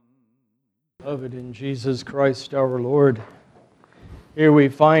Beloved in Jesus Christ our Lord, here we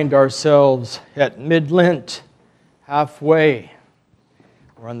find ourselves at mid-Lent, halfway.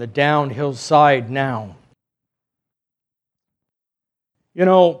 We're on the downhill side now. You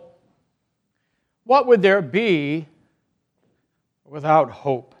know, what would there be without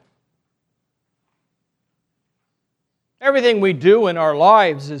hope? Everything we do in our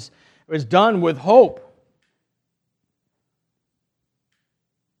lives is done with hope.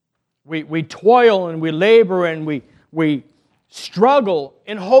 We toil and we labor and we struggle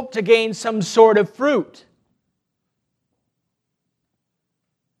in hope to gain some sort of fruit.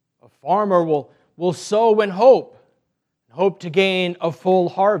 A farmer will sow in hope to gain a full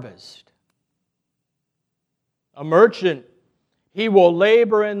harvest. A merchant, he will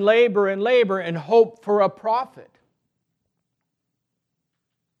labor and labor and labor and hope for a profit.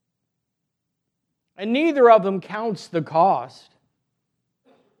 And neither of them counts the cost.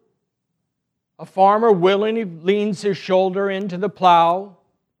 A farmer willingly leans his shoulder into the plow,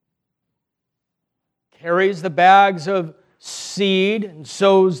 carries the bags of seed and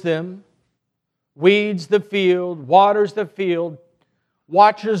sows them, weeds the field, waters the field,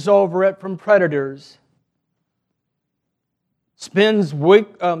 watches over it from predators, spends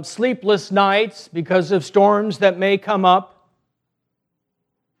sleepless nights because of storms that may come up.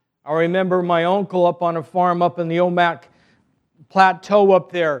 I remember my uncle up on a farm up in the Omak Plateau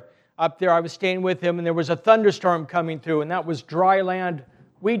up there. I was staying with him, and there was a thunderstorm coming through, and that was dry land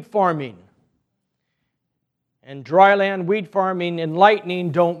wheat farming. And dry land wheat farming and lightning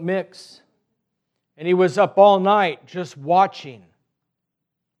don't mix. And he was up all night just watching,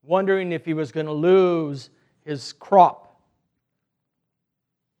 wondering if he was going to lose his crop.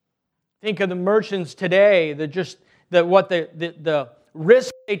 Think of the merchants today, the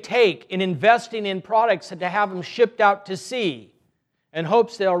risk they take in investing in products and to have them shipped out to sea in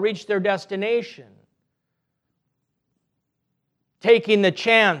hopes they'll reach their destination. Taking the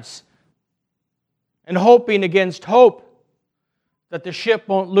chance and hoping against hope that the ship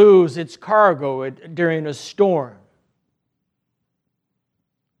won't lose its cargo during a storm.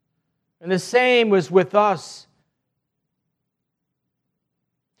 And the same was with us.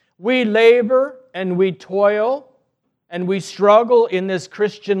 We labor and we toil and we struggle in this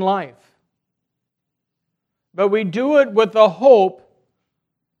Christian life. But we do it with the hope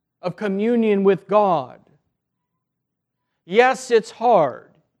of communion with God. Yes, it's hard.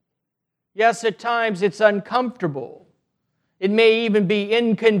 Yes, at times it's uncomfortable. It may even be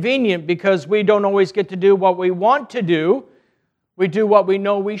inconvenient because we don't always get to do what we want to do. We do what we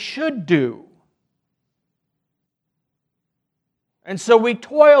know we should do. And so we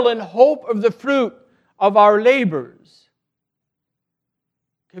toil in hope of the fruit of our labors.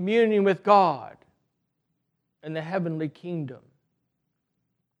 Communion with God and the heavenly kingdom.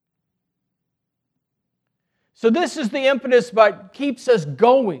 So this is the impetus that keeps us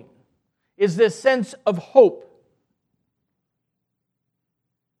going, is this sense of hope.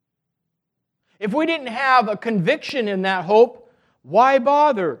 If we didn't have a conviction in that hope, why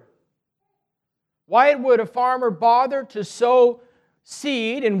bother? Why would a farmer bother to sow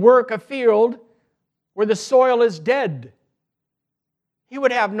seed and work a field where the soil is dead? He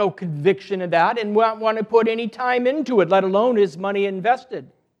would have no conviction of that and won't want to put any time into it, let alone his money invested.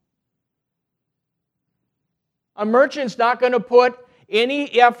 A merchant's not going to put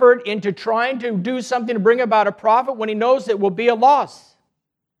any effort into trying to do something to bring about a profit when he knows it will be a loss.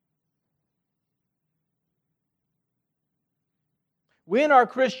 We in our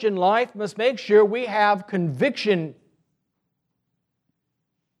Christian life must make sure we have conviction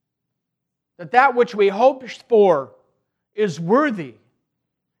that which we hope for is worth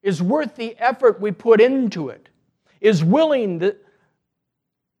the effort we put into it, is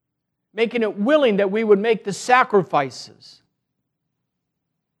making it willing that we would make the sacrifices,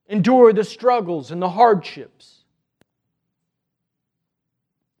 endure the struggles and the hardships,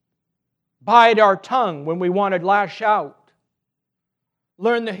 bite our tongue when we want to lash out,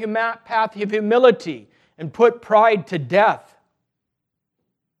 learn the path of humility and put pride to death.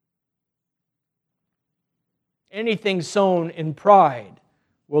 Anything sown in pride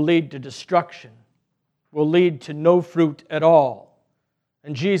will lead to destruction, will lead to no fruit at all.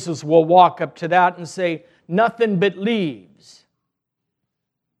 And Jesus will walk up to that and say, nothing but leaves.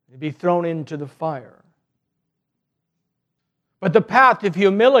 And be thrown into the fire. But the path of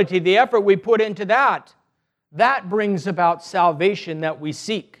humility, the effort we put into that brings about salvation that we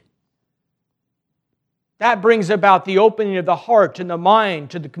seek. That brings about the opening of the heart and the mind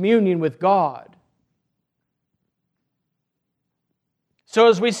to the communion with God. So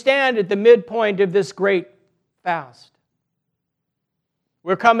as we stand at the midpoint of this great fast,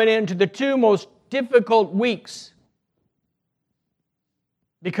 We're coming into the 2 most difficult weeks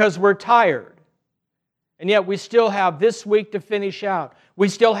because we're tired. And yet we still have this week to finish out. We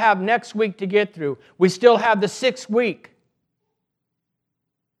still have next week to get through. We still have the 6th week.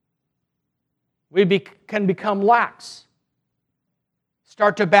 We can become lax,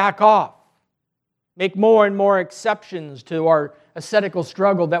 start to back off, make more and more exceptions to our ascetical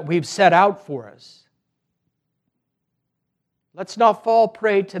struggle that we've set out for us. Let's not fall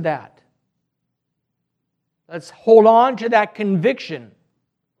prey to that. Let's hold on to that conviction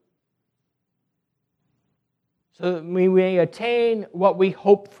so that we may attain what we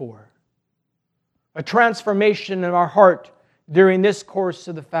hope for. A transformation in our heart during this course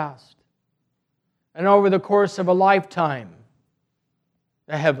of the fast. And over the course of a lifetime,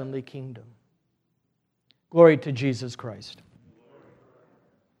 the heavenly kingdom. Glory to Jesus Christ.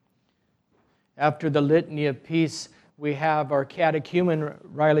 After the Litany of Peace, we have our catechumen,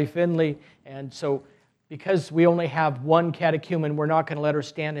 Riley Finley, and so because we only have one catechumen, we're not going to let her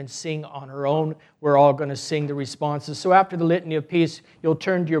stand and sing on her own. We're all going to sing the responses. So after the Litany of Peace, you'll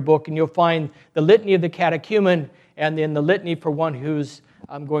turn to your book and you'll find the Litany of the catechumen and then the Litany for one who's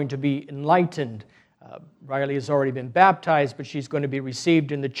going to be enlightened. Riley has already been baptized, but she's going to be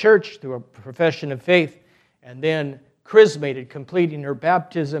received in the church through a profession of faith, and then chrismated, completing her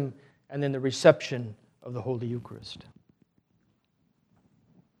baptism, and then the reception of the Holy Eucharist.